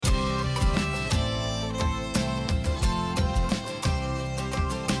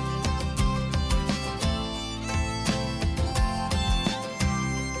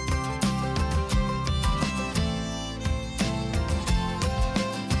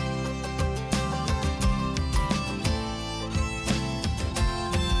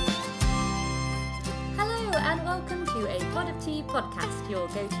your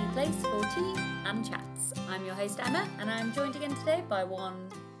go-to place for tea and chats. I'm your host Emma, and I'm joined again today by one...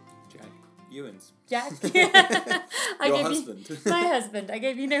 Jack Ewens. Jack? Your husband. My husband. I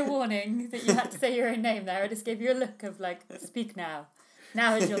gave you no warning that you had to say your own name there. I just gave you a look of like, speak now.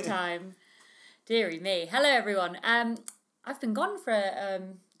 Now is your time. Deary me. Hello everyone. I've been gone for a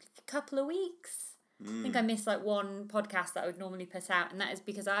couple of weeks. I think I missed like one podcast that I would normally put out, and that is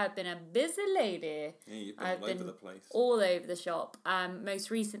because I have been a busy lady. Yeah, you've been all over the place. All over the shop. Most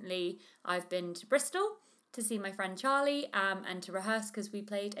recently, I've been to Bristol to see my friend Charlie and to rehearse because we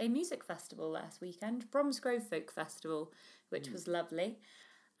played a music festival last weekend, Bromsgrove Folk Festival, which was lovely.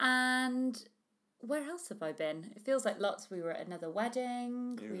 And where else have I been? It feels like lots. We were at another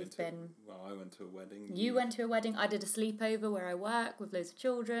wedding. I went to a wedding. You went to a wedding. I did a sleepover where I work with loads of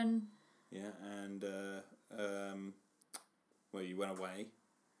children. Yeah, and you went away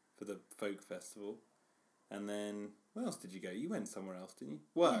for the folk festival, and then where else did you go? You went somewhere else, didn't you?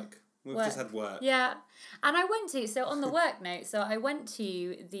 Work. Yeah. We've just had work. Yeah, and I went to, so on the work note, so I went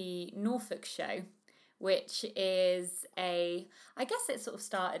to the Norfolk show, which is I guess it sort of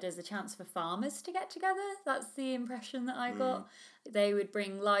started as a chance for farmers to get together. That's the impression that I got. They would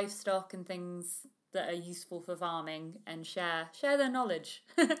bring livestock and things that are useful for farming and share their knowledge,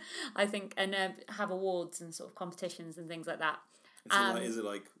 I think, and have awards and sort of competitions and things like that. Is it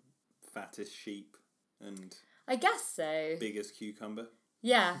like fattest sheep and I guess so. Biggest cucumber?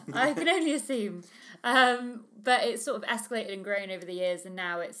 Yeah, I can only assume. But it's sort of escalated and grown over the years, and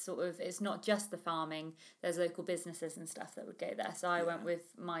now it's not just the farming. There's local businesses and stuff that would go there. So I went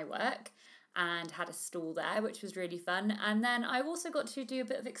with my work and had a stall there, which was really fun. And then I also got to do a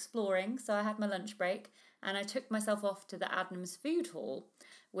bit of exploring. So I had my lunch break and I took myself off to the Adnams Food Hall,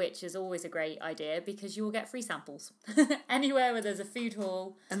 which is always a great idea because you will get free samples. Anywhere where there's a food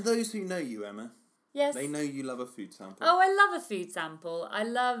hall. And those who know you, Emma, yes, they know you love a food sample. Oh, I love a food sample. I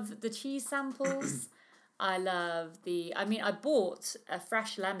love the cheese samples. I bought a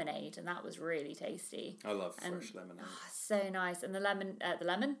fresh lemonade and that was really tasty. I love fresh lemonade. Oh, so nice. And the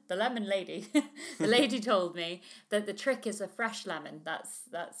lemon lady, the lady told me that the trick is a fresh lemon.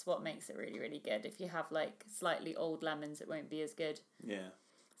 That's what makes it really, really good. If you have like slightly old lemons, it won't be as good. Yeah.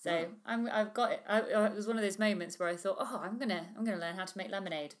 So I've got it. It was one of those moments where I thought, I'm gonna learn how to make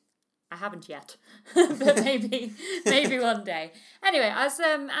lemonade. I haven't yet, but maybe one day. Anyway, as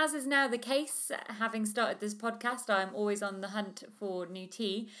is now the case, having started this podcast, I'm always on the hunt for new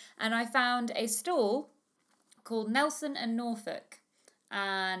tea, and I found a stall called Nelson and Norfolk,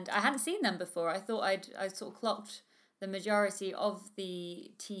 and I hadn't seen them before. I thought I sort of clocked the majority of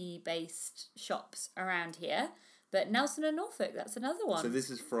the tea-based shops around here, but Nelson and Norfolk, that's another one. So this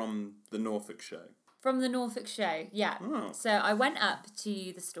is from the Norfolk show. From the Norfolk show, yeah. Oh. So I went up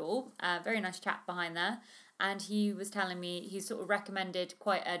to the stall, very nice chap behind there, and he was telling me, he sort of recommended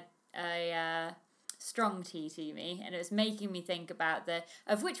quite a strong tea to me, and it was making me think about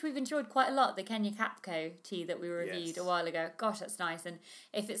of which we've enjoyed quite a lot, the Kenya Capco tea that we reviewed a while ago. Gosh, that's nice. And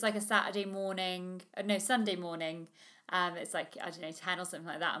if it's like a Sunday morning, it's like, I don't know, 10 or something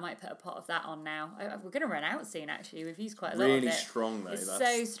like that. I might put a pot of that on now. We're going to run out soon, actually. We've used quite a lot of it. Really strong, though. It's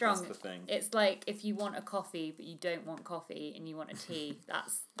so strong. That's the thing. It's like if you want a coffee, but you don't want coffee and you want a tea,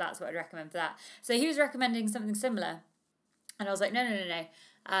 that's what I'd recommend for that. So he was recommending something similar. And I was like, no.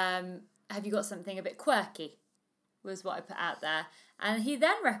 Have you got something a bit quirky? Was what I put out there. And he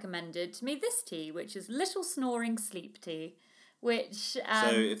then recommended to me this tea, which is Little Snoring Sleep Tea. Which so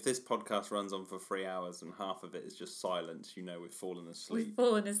if this podcast runs on for 3 hours and half of it is just silence, we've fallen asleep. We've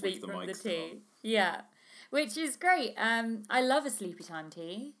fallen asleep from the tea. Yeah. Which is great. I love a sleepy time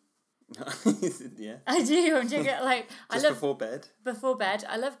tea. Yeah. I do. I'm doing it like before bed. Before bed.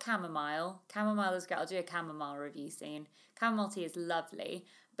 I love chamomile. Chamomile is great. I'll do a chamomile review soon. Chamomile tea is lovely,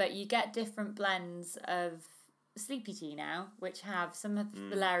 but you get different blends of sleepy tea now, which have some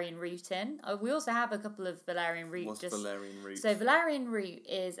valerian root in. We also have a couple of valerian root. What's valerian root? So valerian root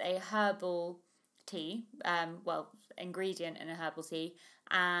is a herbal tea, ingredient in a herbal tea,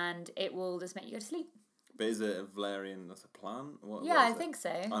 and it will just make you go to sleep. But is it a valerian, that's a plant? I think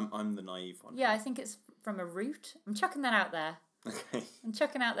so. I'm the naive one. Yeah, I think it's from a root. I'm chucking that out there. Okay. I'm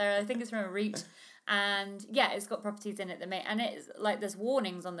chucking out there. I think it's from a root. And yeah, it's got properties in it that and it's like there's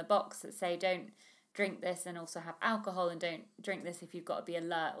warnings on the box that say don't drink this and also have alcohol, and don't drink this if you've got to be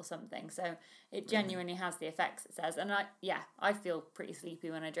alert or something. So it genuinely has the effects it says. And I feel pretty sleepy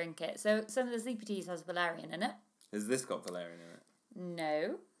when I drink it. So some of the sleepy teas has valerian in it. Has this got valerian in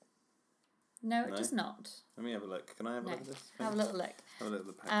it? No, it does not. Let me have a look. Can I have a look at this? Have a little look. Have a look at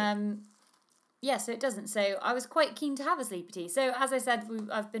the packet. Yeah, so it doesn't. So I was quite keen to have a sleepy tea. So as I said,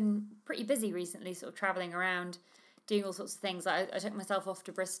 I've been pretty busy recently, sort of travelling around, doing all sorts of things. I took myself off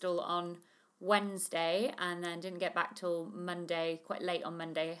to Bristol on Wednesday and then didn't get back till Monday, quite late on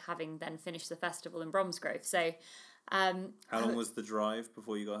Monday, having then finished the festival in Bromsgrove. So, how long was the drive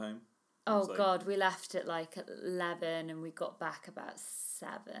before you got home? Oh God, we left at like 11 and we got back about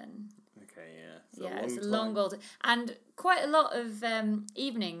 7. Okay, It's a long old, and quite a lot of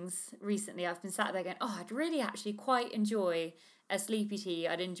evenings recently. I've been sat there going, oh, I'd really actually quite enjoy a sleepy tea.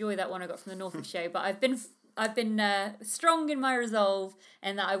 I'd enjoy that one I got from the Norfolk show, but I've been strong in my resolve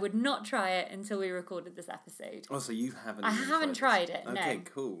and that I would not try it until we recorded this episode. Oh, so you haven't? I haven't tried it. No. Okay,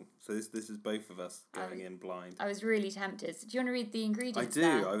 cool. So this is both of us going in blind. I was really tempted. Do you want to read the ingredients? I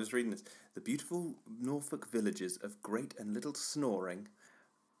do. I was reading this. The beautiful Norfolk villages of Great and Little Snoring.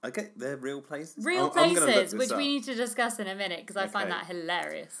 Okay, they're real places. Places, which we need to discuss in a minute because I find that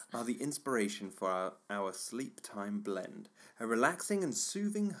hilarious. Are the inspiration for our sleep time blend. A relaxing and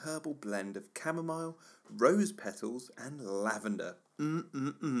soothing herbal blend of chamomile, rose petals, and lavender.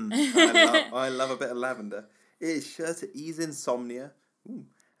 I love a bit of lavender. It is sure to ease insomnia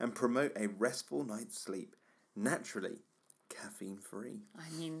and promote a restful night's sleep. Naturally, caffeine-free. I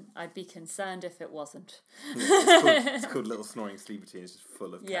mean, I'd be concerned if it wasn't. It's called Little Snoring Sleepy Tea. It's just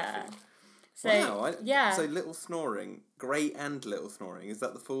full of caffeine. So, So Little Snoring, Great and Little Snoring. Is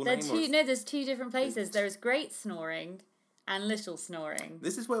that the full name? There's 2 different places. There's Great Snoring and Little Snoring.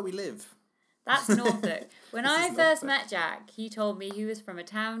 This is where we live. That's Norfolk. When I first met Jack, he told me he was from a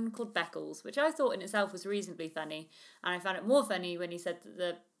town called Beccles, which I thought in itself was reasonably funny. And I found it more funny when he said that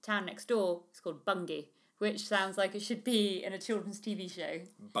the town next door is called Bungay, which sounds like it should be in a children's TV show.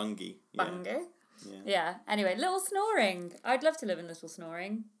 Bungay. Bungay? Yeah. Anyway, Little Snoring. I'd love to live in Little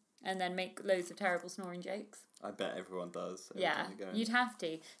Snoring and then make loads of terrible snoring jokes. I bet everyone does. Yeah, you'd have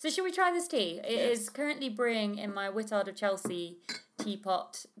to. So should we try this tea? It is currently brewing in my Whittard of Chelsea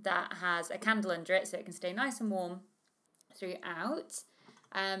teapot that has a candle under it so it can stay nice and warm throughout.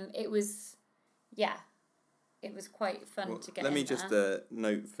 It was quite fun to get. Let me just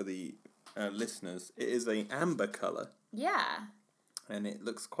note for the listeners, it is a amber colour. Yeah. And it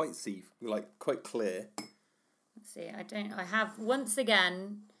looks quite quite clear. Let's see, I have once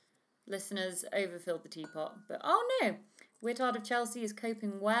again, listeners, overfilled the teapot, but oh no, Whittard of Chelsea is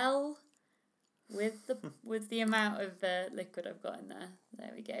coping well with the amount of liquid I've got in there.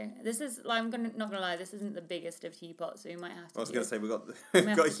 There we go. This is not gonna lie, this isn't the biggest of teapots, so we might have to. I was gonna say we've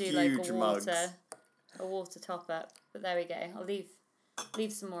got huge mugs. A water top up, but there we go. I'll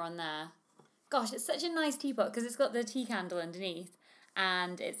leave some more on there. Gosh, it's such a nice teapot because it's got the tea candle underneath.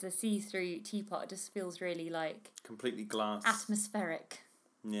 And it's a see-through teapot. It just feels really completely glass, atmospheric.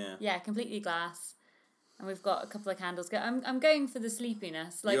 Yeah. Yeah, completely glass. And we've got a couple of candles. I'm going for the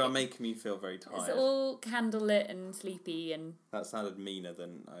sleepiness. You are making me feel very tired. It's all candlelit and sleepy and. That sounded meaner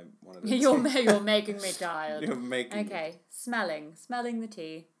than I wanted. You're making me tired. You're making. Okay, smelling the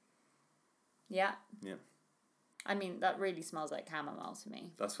tea. Yeah. Yeah. I mean, that really smells like chamomile to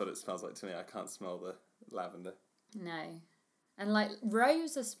me. That's what it smells like to me. I can't smell the lavender. No. And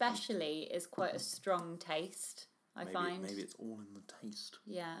rose especially is quite a strong taste, I find. Maybe it's all in the taste.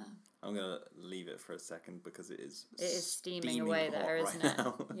 Yeah. I'm going to leave it for a second because it is steaming away there, isn't it?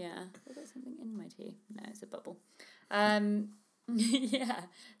 Now. Yeah. I've got something in my tea. No, it's a bubble. Yeah.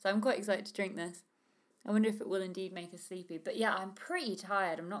 So I'm quite excited to drink this. I wonder if it will indeed make us sleepy. But yeah, I'm pretty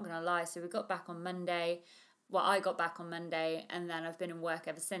tired, I'm not going to lie. So we got back on Monday. Well, I got back on Monday and then I've been in work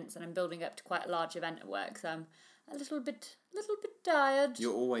ever since and I'm building up to quite a large event at work. So I'm a little bit tired.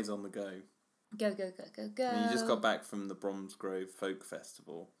 You're always on the go. Go. And you just got back from the Bromsgrove Folk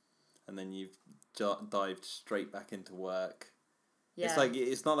Festival, and then you've dived straight back into work. Yeah.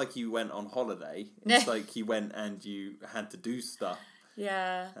 It's not like you went on holiday. It's like you went and you had to do stuff.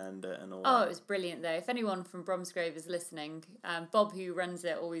 Yeah. And all. Oh, it was brilliant though. If anyone from Bromsgrove is listening, Bob, who runs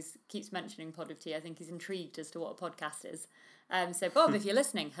it, always keeps mentioning Pod of Tea. I think he's intrigued as to what a podcast is. So Bob, if you're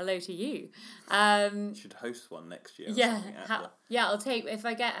listening, hello to you. You should host one next year. Yeah, I'll take if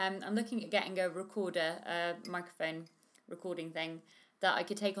I get. I'm looking at getting a recorder, microphone recording thing that I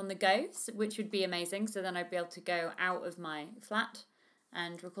could take on the go, which would be amazing. So then I'd be able to go out of my flat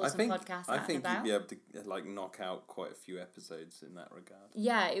and record some podcasts. I think you'd be able to knock out quite a few episodes in that regard.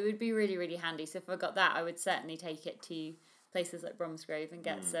 Yeah, it would be really, really handy. So if I got that, I would certainly take it to places like Bromsgrove and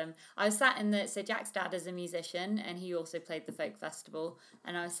get some. I was sat in so Jack's dad is a musician and he also played the folk festival,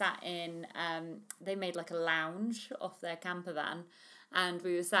 and I was sat in they made a lounge off their camper van, and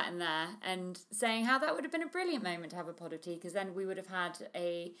we were sat in there and saying how that would have been a brilliant moment to have a pod of tea, because then we would have had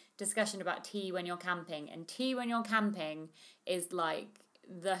a discussion about tea when you're camping, and tea when you're camping is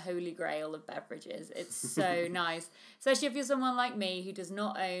the holy grail of beverages. It's so nice. Especially if you're someone like me who does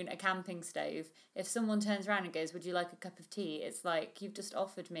not own a camping stove. If someone turns around and goes, would you like a cup of tea? It's like, you've just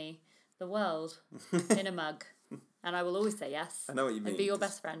offered me the world in a mug. And I will always say yes. I know what you mean. And be your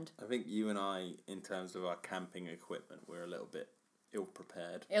best friend. I think you and I, in terms of our camping equipment, we're a little bit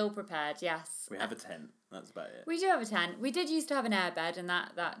ill-prepared. Ill-prepared, yes. We have a tent. That's about it. We do have a tent. We did used to have an airbed, and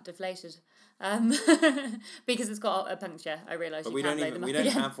that deflated. Because it's got a puncture. I realised you can't load them up we don't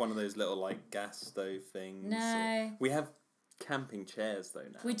again. have one of those little like gas stove things. No. We have camping chairs though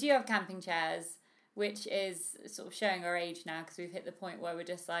now. We do have camping chairs, which is sort of showing our age now because we've hit the point where we're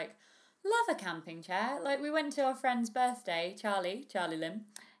just like, love a camping chair. Like, we went to our friend's birthday, Charlie Lim.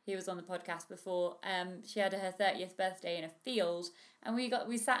 He was on the podcast before. She had her 30th birthday in a field, and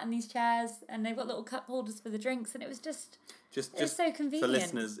we sat in these chairs, and they've got little cup holders for the drinks, and it was just so convenient. For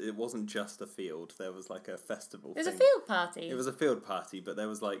listeners, it wasn't just a field. There was like a festival. It was a field party. It was a field party, but there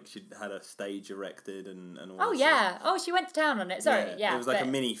was like, she had a stage erected and all. Oh yeah. Oh, she went to town on it. Sorry, yeah. It was like a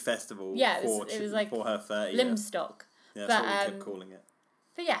mini festival. Yeah, it was like for her 30th. Limstock. Yeah, that's what we kept calling it.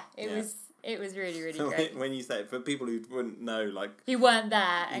 But yeah, it was really, really great. When you say it, for people who wouldn't know, like... Who weren't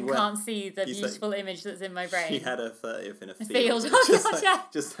there and can't see the beautiful image that's in my brain. She had her 30th in a field.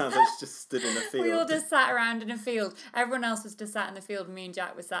 Just sounds like she just stood in a field. We all just sat around in a field. Everyone else was just sat in the field, and me and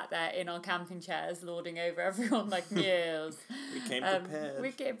Jack were sat there in our camping chairs, lording over everyone like mules. We came prepared.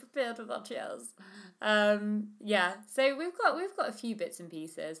 We came prepared with our chairs. Yeah, so we've got a few bits and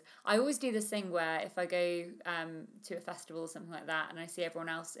pieces. I always do this thing where if I go to a festival or something like that, and I see everyone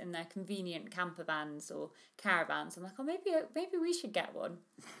else in their convenient camper vans or caravans, I'm like, oh, maybe we should get one.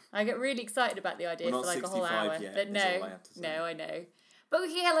 I get really excited about the idea for like a whole hour. Yet, but no, I know. But we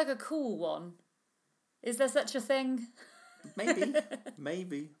can get like a cool one. Is there such a thing?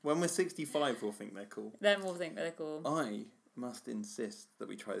 Maybe. When we're 65, we'll think they're cool. Then we'll think they're cool. I must insist that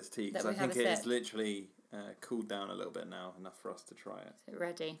we try this tea, because I think it's literally cooled down a little bit now, enough for us to try it. So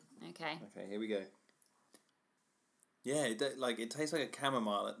ready? Okay. Okay, here we go. Yeah, it tastes like a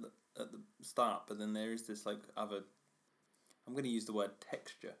chamomile at the start, but then there is this like other, I'm going to use the word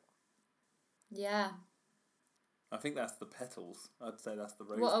texture. Yeah. I think that's the petals. I'd say that's the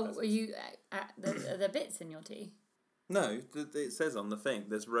rose What petals. are you? Are there bits in your tea? No, it says on the thing.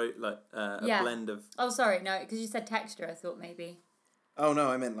 There's a blend of. Oh, sorry, no, because you said texture. I thought maybe. Oh no,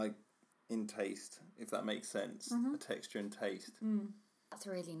 I meant like in taste, if that makes sense. The texture and taste. That's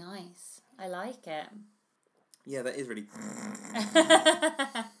really nice. I like it. Yeah, that is really.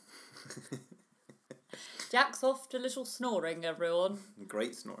 Jack's off to little snoring, everyone.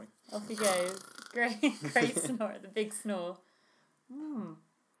 Great snoring. Off he goes. Great snore, the big snore.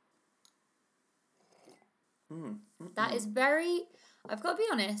 That is very... I've got to be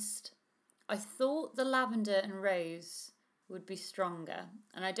honest, I thought the lavender and rose would be stronger.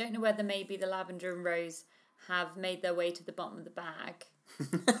 And I don't know whether maybe the lavender and rose have made their way to the bottom of the bag.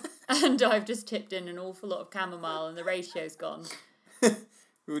 And I've just tipped in an awful lot of chamomile and the ratio's gone.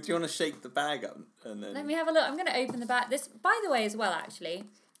 Would you want to shake the bag up and then... Let me have a look. I'm going to open the bag. This, by the way, as well, actually,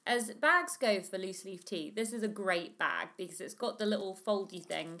 as bags go for loose leaf tea, this is a great bag because it's got the little foldy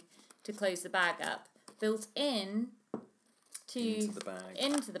thing to close the bag up, built in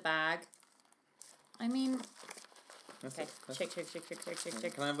into the bag. I mean... Okay, shake.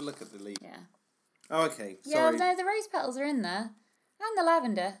 Can I have a look at the leaf? Yeah. Oh, okay. Sorry. Yeah, no, the rose petals are in there. And the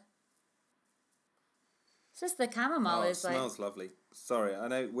lavender. It's just the chamomile is like... It smells lovely. Sorry, I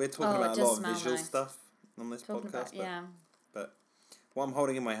know we're talking about a lot of visual stuff on this podcast. But what I'm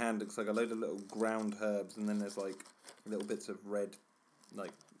holding in my hand looks like a load of little ground herbs, and then there's like little bits of red,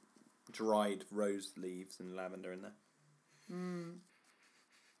 like dried rose leaves and lavender in there.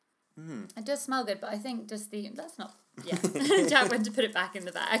 It does smell good, but I think just the... That's not... Yeah. Jack went to put it back in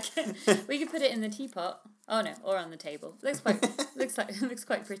the bag. We could put it in the teapot. Oh no, or on the table. Looks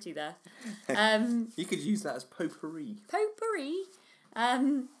quite pretty there. You could use that as potpourri.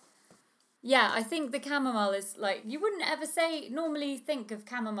 Yeah, I think the chamomile is like, you wouldn't ever normally think of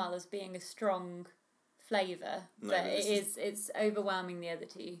chamomile as being a strong flavour, but it's overwhelming the other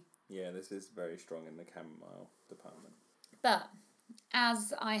two. Yeah, this is very strong in the chamomile department. But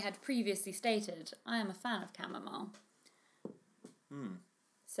as I had previously stated, I am a fan of chamomile.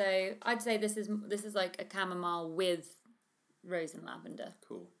 So I'd say this is like a chamomile with rose and lavender.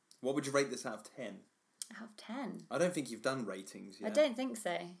 Cool. What would you rate this out of 10? Out of 10? I don't think you've done ratings yet. I don't think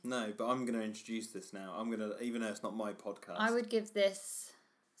so. No, but I'm going to introduce this now. Even though it's not my podcast. I would give this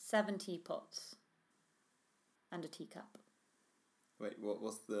 7 teapots and a teacup. Wait,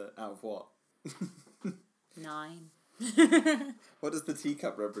 what's the out of what? 9. What does the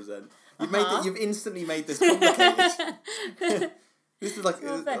teacup represent? You've instantly made this complicated. This is like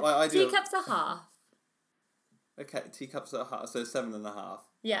I do. Teacups are half. Okay, teacups are half, so 7.5.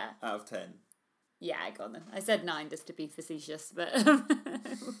 Yeah. Out of 10. Yeah, I got them. I said 9 just to be facetious, but we'll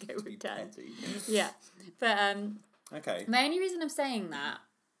go with 10. Petty. Yeah, but okay. My only reason I'm saying that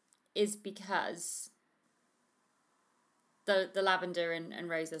is because the lavender and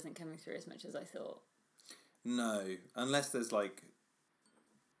rose isn't coming through as much as I thought. No, unless there's like,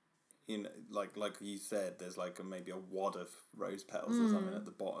 you know, like you said, there's like maybe a wad of rose petals or something at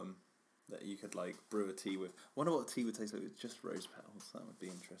the bottom that you could like brew a tea with. I wonder what tea would taste like with just rose petals. That would be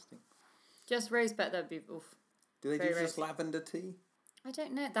interesting. Just rose petal, that would be oof. Do they do just lavender tea? I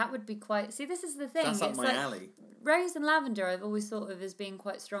don't know. That would be quite... See, this is the thing. That's up my alley. Rose and lavender I've always thought of as being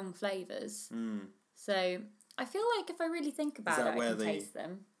quite strong flavours. So I feel like if I really think about it, I can taste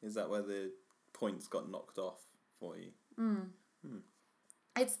them. Is that where the points got knocked off for you?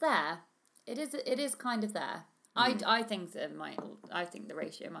 It's there. It is kind of there. I think the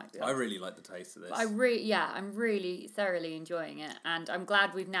ratio might be off. I really like the taste of this. I'm really thoroughly enjoying it, and I'm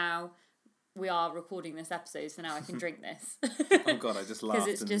glad we are recording this episode, so now I can drink this. Oh god, I just laughed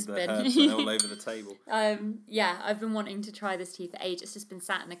it's and just the been herbs went all over the table. I've been wanting to try this tea for ages. It's just been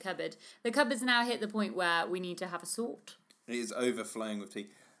sat in the cupboard. The cupboard's now hit the point where we need to have a sort. It is overflowing with tea.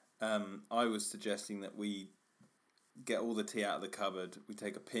 I was suggesting that we get all the tea out of the cupboard, we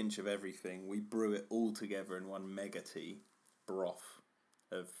take a pinch of everything, we brew it all together in one mega tea broth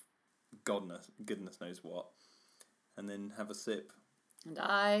of goodness knows what, and then have a sip. And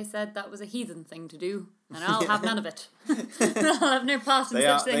I said that was a heathen thing to do, and I'll have none of it. I'll have no part in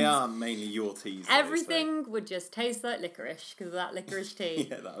such things. They are mainly your teas. Everything would just taste like licorice because of that licorice tea.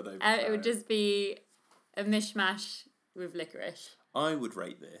 Yeah, that would it would just be a mishmash with licorice. I would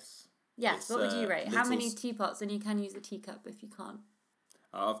rate this. Yes, what would you rate? How many teapots? And you can use a teacup if you can't.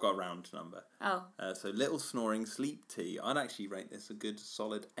 I've got a round number. Oh. So Little Snoring Sleep Tea. I'd actually rate this a good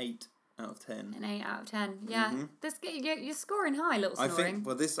solid 8 out of 10. An 8 out of 10. Yeah. You're scoring high, Little Snoring.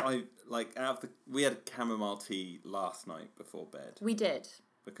 I think, we had chamomile tea last night before bed. We did.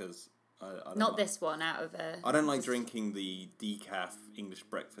 Because I don't this one out of a... I don't like drinking the decaf English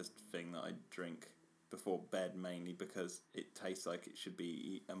breakfast thing that I drink before bed, mainly because it tastes like it should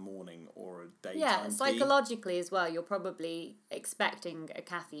be a morning or a daytime Yeah, tea. psychologically as well, you're probably expecting a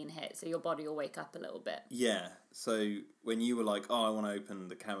caffeine hit, so your body will wake up a little bit. Yeah, so when you were like, I want to open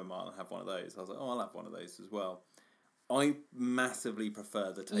the chamomile and have one of those, I was like, I'll have one of those as well. I massively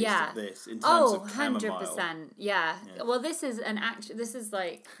prefer the taste of this in terms of chamomile. 100%. Yeah. Well, this is this is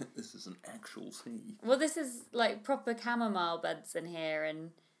like... This is an actual tea. Well, this is like proper chamomile buds in here,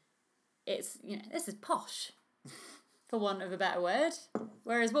 and it's, this is posh, for want of a better word.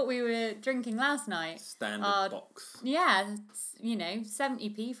 Whereas what we were drinking last night... Standard box. Yeah,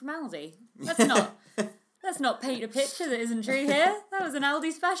 70p from Aldi. Let's not paint a picture that isn't true here. That was an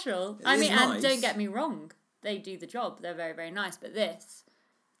Aldi special. Nice. And don't get me wrong, they do the job. They're very, very nice. But this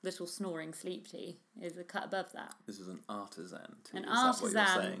Little Snoring Sleep Tea is a cut above that. This is an artisan tea. An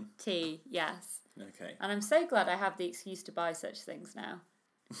artisan tea, yes. Okay. And I'm so glad I have the excuse to buy such things now.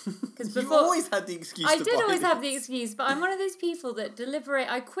 Because you always had the excuse to buy I did always have the excuse, but I'm one of those people that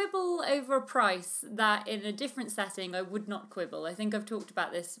I quibble over a price that in a different setting I would not quibble. I think I've talked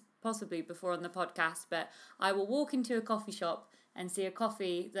about this possibly before on the podcast, but I will walk into a coffee shop and see a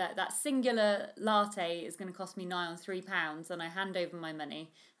coffee that singular latte is going to cost me nigh on £3, and I hand over my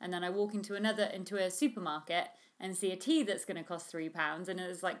money, and then I walk into a supermarket and see a tea that's going to cost £3, and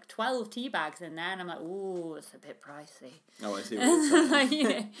there's like 12 tea bags in there, and I'm like, ooh, it's a bit pricey. Oh, I see what you're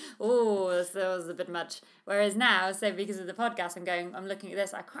saying. That was a bit much. Whereas now, so because of the podcast, I'm looking at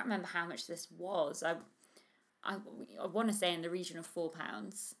this, I can't remember how much this was. I want to say in the region of £4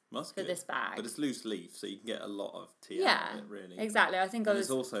 for this bag. But it's loose leaf, so you can get a lot of tea out of it, really. Exactly. I think it's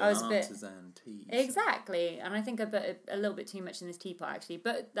also an artisan tea. Exactly. And I think I put a little bit too much in this teapot, actually.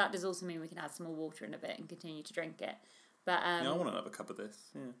 But that does also mean we can add some more water in a bit and continue to drink it. But I want another cup of this,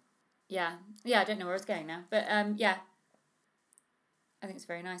 Yeah. Yeah, I don't know where it's going now. But, yeah. I think it's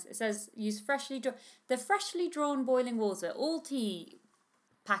very nice. It says, use freshly drawn boiling water. All tea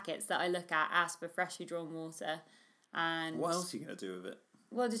packets that I look at ask for freshly drawn water. And what else are you going to do with it?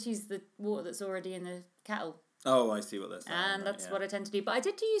 Well, just use the water that's already in the kettle. Oh, I see what they're saying. And that's what I tend to do. But I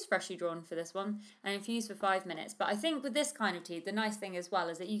did use freshly drawn for this one and infused for 5 minutes. But I think with this kind of tea, the nice thing as well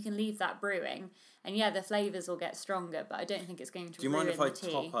is that you can leave that brewing, and the flavours will get stronger, but I don't think it's going to ruin the tea. Do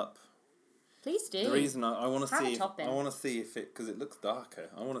you mind if I top up? Please do. The reason I want to see if it, because it looks darker,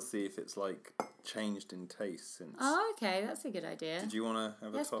 I want to see if it's like changed in taste since. Oh, okay, that's a good idea. Did you want to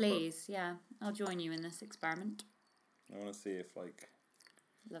have a top up? Yes, please. Yeah, I'll join you in this experiment. I want to see if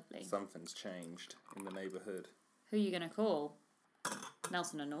Lovely. Something's changed in the neighbourhood. Who are you going to call?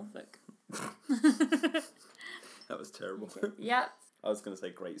 Nelson and Norfolk. That was terrible. Yep. I was going to say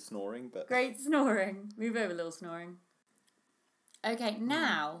great snoring, but... Great snoring. Move over, little snoring. Okay,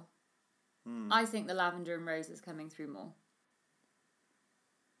 now I think the lavender and rose is coming through more.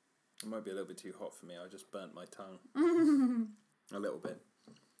 It might be a little bit too hot for me. I just burnt my tongue. A little bit.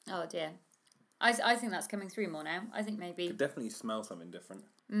 Oh, dear. I think that's coming through more now. I think maybe... Could definitely smell something different.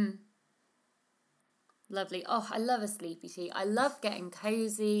 Lovely. Oh, I love a sleepy tea. I love getting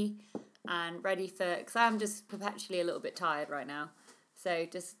cosy and ready for... Because I'm just perpetually a little bit tired right now. So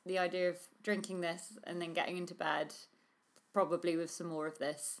just the idea of drinking this and then getting into bed, probably with some more of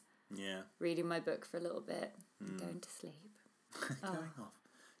this. Yeah. Reading my book for a little bit and going to sleep. Going off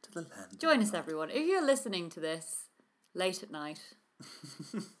to the land. Join us, everyone. If you're listening to this late at night,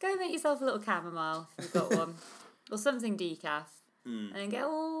 go make yourself a little chamomile if you've got one. Or something decaf. And then get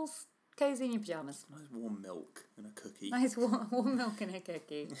all cozy in your pyjamas. Nice warm milk and a cookie. Nice warm milk and a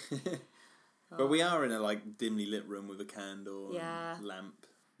cookie. But we are in a like dimly lit room with a candle and lamp,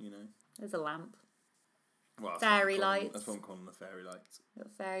 you know. There's a lamp. Well, fairy lights. That's what I'm calling the fairy lights.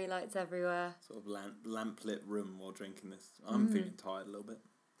 Got fairy lights everywhere. Sort of lamp lit room while drinking this. I'm feeling tired a little bit.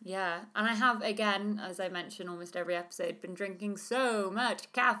 Yeah, and I have, again, as I mention almost every episode, been drinking so much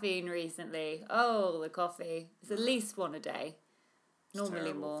caffeine recently. Oh, the coffee. It's at least one a day. Normally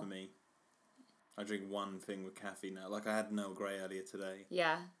terrible more. For me. I drink one thing with caffeine now. Like I had an Earl Grey earlier today.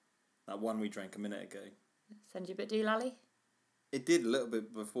 Yeah. That one we drank a minute ago. Send you a bit doolally? It did a little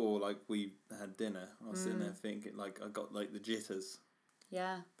bit before, like, we had dinner. I was sitting there thinking, like, I got, like, the jitters.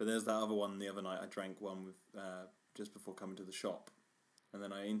 Yeah. But there's that other one the other night. I drank one with just before coming to the shop. And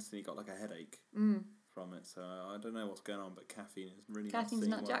then I instantly got, like, a headache from it. So I don't know what's going on, but caffeine is really Caffeine's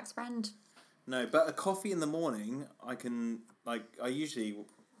not Jack's friend. No, but a coffee in the morning, I can, like, I usually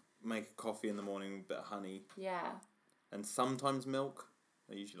make a coffee in the morning with a bit of honey. Yeah. And sometimes milk.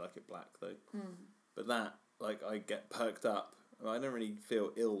 I usually like it black, though. But that, like, I get perked up. I don't really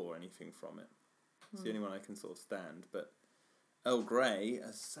feel ill or anything from it. It's the only one I can sort of stand. But Earl Grey,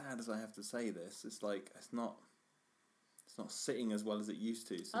 as sad as I have to say this, it's like, it's not sitting as well as it used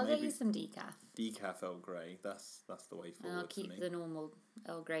to. So I'll maybe get you some decaf. Decaf Earl Grey, that's the way forward. And I'll for me. keep the normal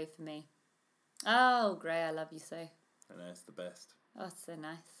Earl Grey for me. Oh, Earl Grey, I love you so. I know, it's the best. Oh, it's so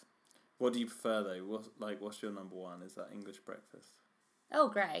nice. What do you prefer, though? What's your number one? Is that English breakfast? Earl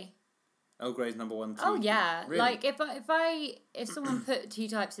Grey. Earl Grey's number one tea? Oh yeah, really? like if someone put two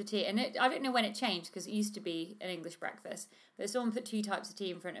types of tea, and I don't know when it changed because it used to be an English breakfast, but if someone put two types of tea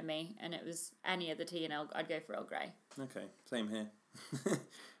in front of me and it was any other tea, and I'd go for Earl Grey. Okay, same here.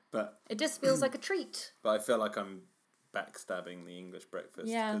 But it just feels like a treat. But I feel like I'm backstabbing the English breakfast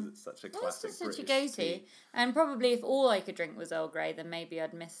because it's such a classic it's just such British a go-to, tea. And probably if all I could drink was Earl Grey, then maybe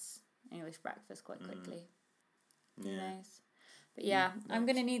I'd miss English breakfast quite quickly. Who knows? But yeah, I'm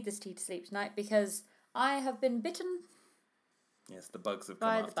going to need this tea to sleep tonight because I have been bitten. Yes, the bugs have come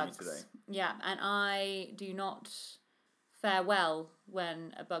after me today. Yeah, and I do not fare well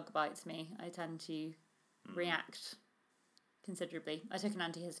when a bug bites me. I tend to react considerably. I took an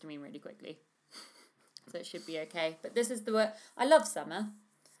antihistamine really quickly, so it should be okay. But this is the word. I love summer,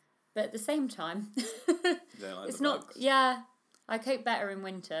 but at the same time, you don't like it's the not. bugs? Yeah, I cope better in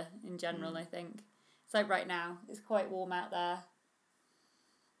winter in general. I think it's like right now. It's quite warm out there.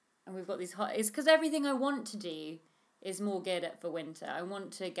 And we've got these hot... It's because everything I want to do is more geared up for winter. I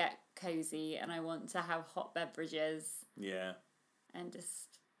want to get cosy and I want to have hot beverages. Yeah. And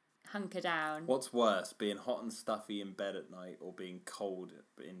just hunker down. What's worse, being hot and stuffy in bed at night or being cold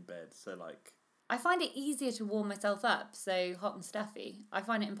in bed? So, like... I find it easier to warm myself up, so hot and stuffy. I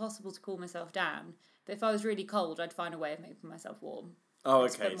find it impossible to cool myself down. But if I was really cold, I'd find a way of making myself warm. Oh,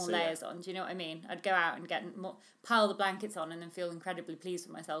 Just put more layers on. Do you know what I mean? I'd go out and get more, pile the blankets on, and then feel incredibly pleased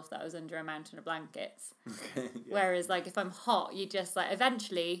with myself that I was under a mountain of blankets. Okay, yeah. Whereas, like, if I'm hot, you just like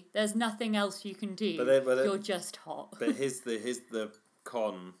eventually there's nothing else you can do. But you're just hot. But here's the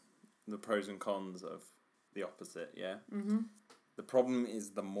pros and cons of the opposite. Yeah. The problem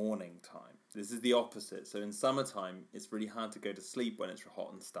is the morning time. This is the opposite. So in summertime, it's really hard to go to sleep when it's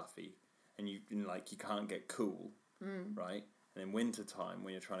hot and stuffy, and you can't get cool, right? And in winter time,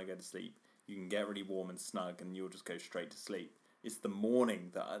 when you're trying to go to sleep, you can get really warm and snug, and you'll just go straight to sleep. It's the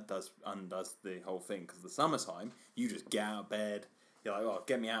morning that undoes the whole thing, because the summertime, you just get out of bed. You're like, oh,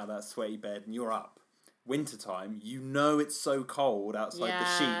 get me out of that sweaty bed, and you're up. Wintertime, you know it's so cold outside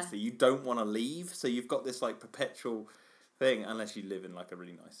the sheets that you don't want to leave, so you've got this like perpetual thing, unless you live in like a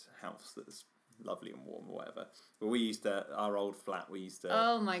really nice house that's lovely and warm or whatever. But our old flat,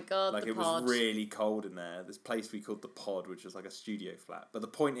 oh my god, like the it pod. was really cold in there. This place we called the Pod, which was like a studio flat. But the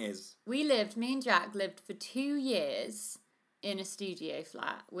point is, me and Jack lived for 2 years in a studio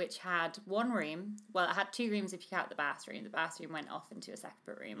flat which had one room. Well, it had 2 rooms if you count the bathroom. The bathroom went off into a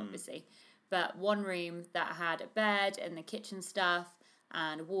separate room, obviously. But one room that had a bed and the kitchen stuff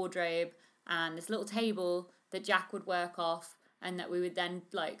and a wardrobe and this little table that Jack would work off and that we would then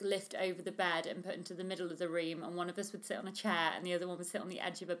like lift over the bed and put into the middle of the room, and one of us would sit on a chair and the other one would sit on the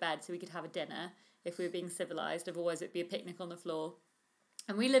edge of a bed so we could have a dinner if we were being civilised. Otherwise it'd be a picnic on the floor.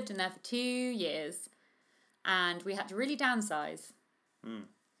 And we lived in there for 2 years, and we had to really downsize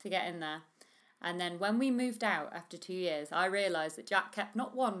to get in there. And then when we moved out after 2 years, I realised that Jack kept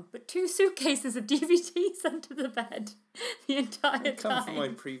not 1, but 2 suitcases of DVDs under the bed the entire time. Come from my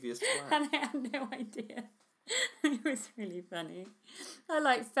previous flat. And I had no idea. It was really funny. I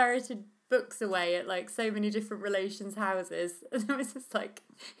like ferreted books away at like so many different relations' houses. And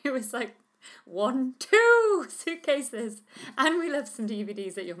it was 1, 2 suitcases. And we left some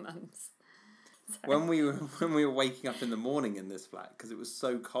DVDs at your mum's. When we were waking up in the morning in this flat, because it was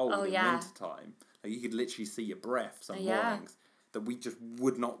so cold in winter time, like you could literally see your breath some mornings, that we just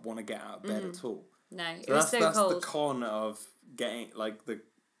would not want to get out of bed at all. No, it was so cold. That's the con of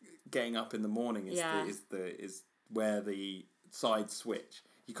getting up in the morning is where the sides switch.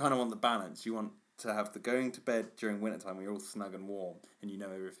 You kind of want the balance. You want to have the going to bed during wintertime when you're all snug and warm and you know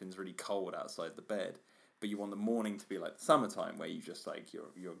everything's really cold outside the bed. But you want the morning to be like the summertime where you just like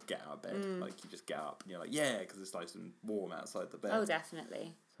you're get out of bed, like you just get up and you're like because it's nice and warm outside the bed. Oh,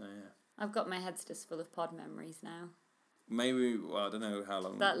 definitely. So yeah, I've got my head's just full of pod memories now. Maybe I don't know how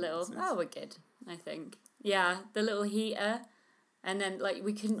long. We're good. I think the little heater, and then like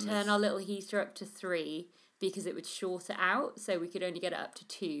we couldn't turn our little heater up to 3 because it would short it out, so we could only get it up to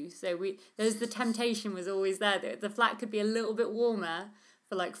 2. So the temptation was always there that the flat could be a little bit warmer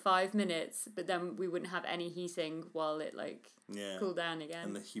for like 5 minutes, but then we wouldn't have any heating while it cooled down again.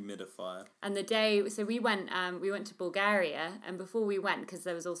 And the humidifier. And the day, so we went to Bulgaria, and before we went, because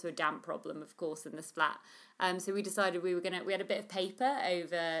there was also a damp problem, of course, in this flat, so we decided we had a bit of paper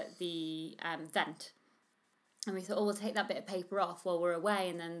over the vent, and we thought, we'll take that bit of paper off while we're away,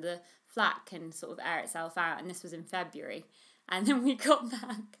 and then the flat can sort of air itself out, and this was in February. And then we got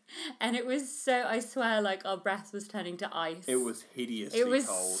back, and it was so, I swear, like, our breath was turning to ice. It was hideously cold. It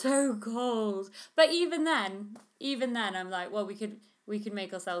was so cold. But even then, I'm like, well, we could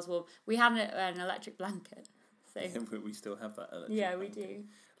make ourselves warm. We had an electric blanket. So. Yeah, we still have that electric blanket. We do.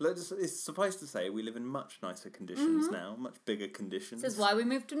 It's suffice to say, we live in much nicer conditions now, much bigger conditions. This is why we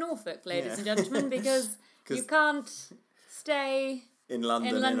moved to Norfolk, ladies and gentlemen, because you can't stay... In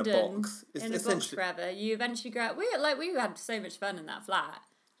London, in a box. In a box forever. You eventually grow up. We had so much fun in that flat.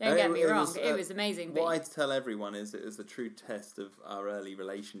 Don't get me wrong. It was amazing. What I tell everyone is it was a true test of our early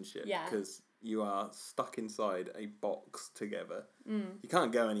relationship. Yeah. Because you are stuck inside a box together. You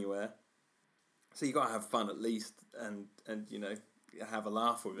can't go anywhere. So you got to have fun at least and have a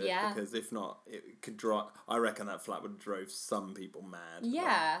laugh with it. Yeah. Because if not, it could drive... I reckon that flat would have drove some people mad.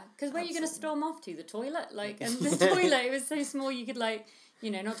 Yeah. Because where are you going to storm off to? The toilet? And the toilet, it was so small you could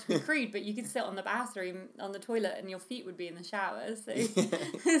not to be crude, but you could sit on the bathroom, on the toilet, and your feet would be in the shower. So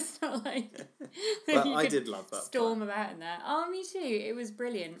it's not like... But I did love that storm flat. About in there. Oh, me too. It was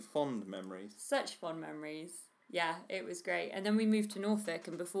brilliant. Fond memories. Such fond memories. Yeah, it was great. And then we moved to Norfolk,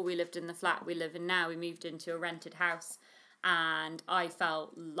 and before we lived in the flat we live in now, we moved into a rented house. And I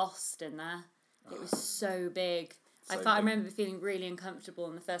felt lost in there. It was so big. I remember feeling really uncomfortable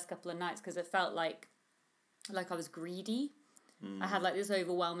in the first couple of nights because it felt like I was greedy. I had like this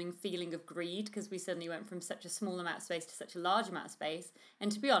overwhelming feeling of greed because we suddenly went from such a small amount of space to such a large amount of space.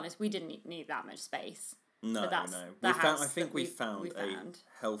 And to be honest, we didn't need that much space. No. I think we found a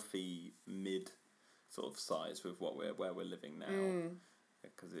healthy mid sort of size with where we're living now.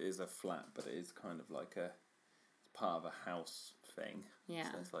 Because it is a flat, but it is kind of like part of a house thing.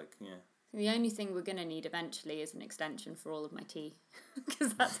 Yeah. So it's like, The only thing we're going to need eventually is an extension for all of my tea.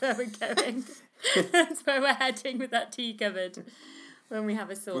 Because that's where we're going. That's where we're heading with that tea cupboard. When we have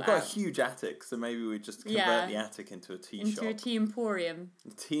a sort We've got a huge attic, so maybe we just convert the attic into a tea shop. Into a tea emporium.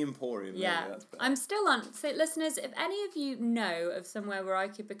 A tea emporium, yeah. That's better. I'm still on... So, listeners, if any of you know of somewhere where I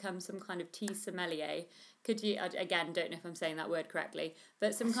could become some kind of tea sommelier... Could you, again, don't know if I'm saying that word correctly,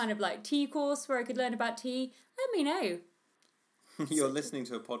 but some kind of like tea course where I could learn about tea, let me know. You're listening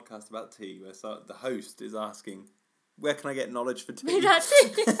to a podcast about tea where the host is asking, where can I get knowledge for tea? Apart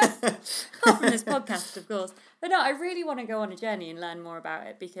from this podcast, of course. But no, I really want to go on a journey and learn more about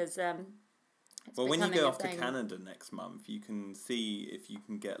it because when you go off to Canada next month, you can see if you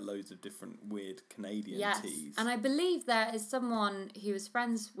can get loads of different weird Canadian teas. And I believe there is someone who is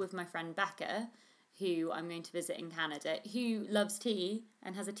friends with my friend Becca who I'm going to visit in Canada, who loves tea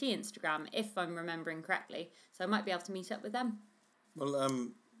and has a tea Instagram, if I'm remembering correctly. So I might be able to meet up with them. Well,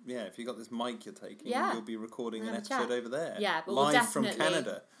 yeah, if you got this mic you're taking, you'll be recording an episode over there. Yeah, but live from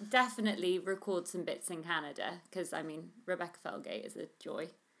Canada. Definitely record some bits in Canada, because I mean Rebecca Felgate is a joy,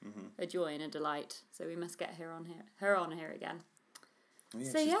 a joy and a delight. So we must get her on here again. Oh, yeah,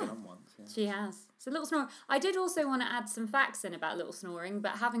 she's been on once. Yeah. She has. So Little Snoring. I did also want to add some facts in about Little Snoring,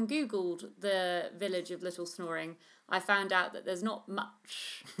 but having Googled the village of Little Snoring, I found out that there's not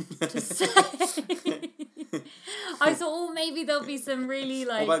much to say. I thought, maybe there'll be some really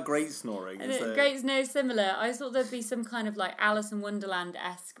like... What about Great Snoring? Great, no, similar. I thought there'd be some kind of like Alice in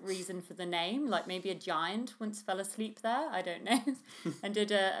Wonderland-esque reason for the name, like maybe a giant once fell asleep there, I don't know, and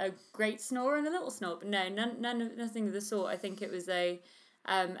did a great snore and a little snore. But no, nothing of the sort. I think it was a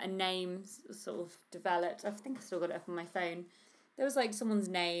name sort of developed. I think I've still got it up on my phone. There was like someone's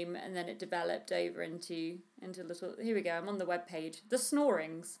name, and then it developed over into little... Here we go, I'm on the webpage.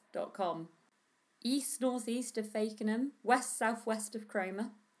 thesnorings.com. East-northeast of Fakenham, west-southwest of Cromer.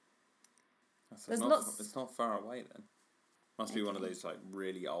 It's not far away then. Must be one of those like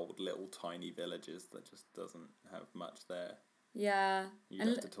really old little tiny villages that just doesn't have much there. Yeah. You'd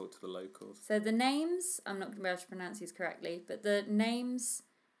have to talk to the locals. So the names, I'm not going to be able to pronounce these correctly, but the names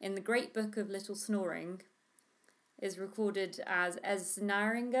in the Great Book of Little Snoring is recorded as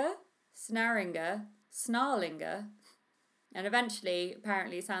Snarringer, Snarlinger, and eventually,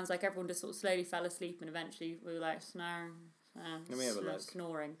 apparently, it sounds like everyone just sort of slowly fell asleep, and eventually we were like snoring. Let me have a look.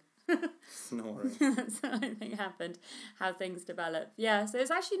 Snoring. Snoring. That's what I think happened, how things develop. Yeah, so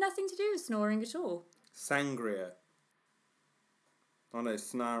it's actually nothing to do with snoring at all. Sangria. Oh no,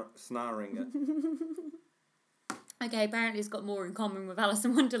 Snarringer. Okay, apparently it's got more in common with Alice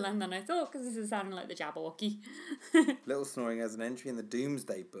in Wonderland than I thought, because this is sounding like the Jabberwocky. Little Snoring has an entry in the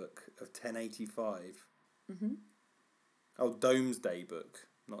Domesday Book of 1085. Oh, Domesday Book,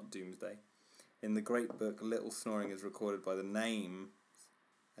 not Doomsday. In the Great Book, Little Snoring is recorded by the name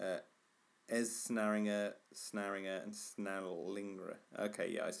Snarringer, and Snarlinger.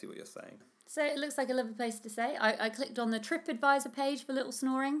 Okay, yeah, I see what you're saying. So it looks like a lovely place to stay. I clicked on the TripAdvisor page for Little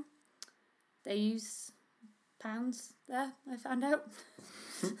Snoring. They use pounds there, I found out.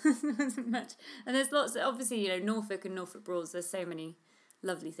 There wasn't much. And there's lots, obviously, Norfolk and Norfolk Broads, there's so many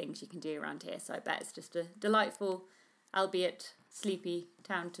lovely things you can do around here. So I bet it's just a delightful, albeit sleepy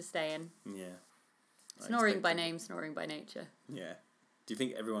town to stay in. Yeah. Snoring by name, snoring by nature. Yeah. Do you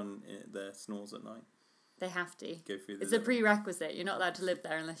think everyone there snores at night? They have to. Go through it's a prerequisite. You're not allowed to live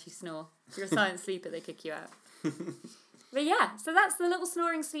there unless you snore. If you're a silent sleeper, they kick you out. But yeah, so that's the Little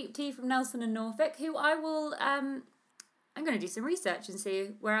Snoring Sleep Tea from Nelson and Norfolk, who I will... I'm going to do some research and see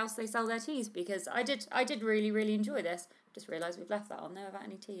where else they sell their teas, because I did really, really enjoy this. Just realised we've left that on there without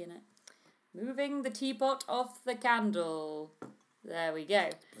any tea in it. Moving the teapot off the candle. There we go.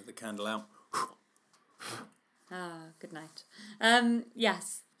 Put the candle out. Good night.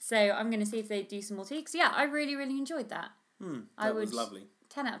 Yes, so I'm going to see if they do some more tea, because I really, really enjoyed that. That was lovely.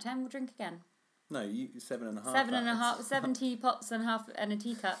 10 out of 10, we'll drink again. No, 7.5. 7.5, 7 teapots and a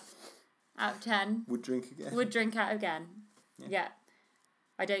teacup out of 10. Would drink again. Would drink out again. Yeah.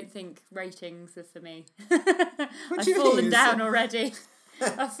 I don't think ratings are for me. I've fallen down already.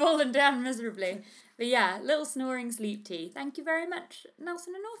 I've fallen down miserably. But yeah, Little Snoring Sleep Tea. Thank you very much,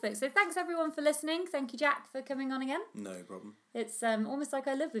 Nelson and Norfolk. So thanks everyone for listening. Thank you, Jack, for coming on again. No problem. It's almost like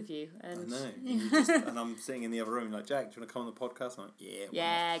I live with you. And I know. And I'm sitting in the other room like, Jack, do you want to come on the podcast? I'm like, yeah.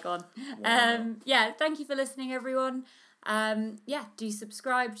 Yeah, go on. Yeah, thank you for listening, everyone. Do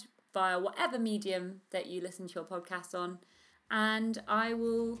subscribe via whatever medium that you listen to your podcast on. And I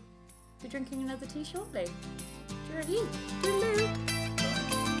will be drinking another tea shortly. To review. Toodaloo.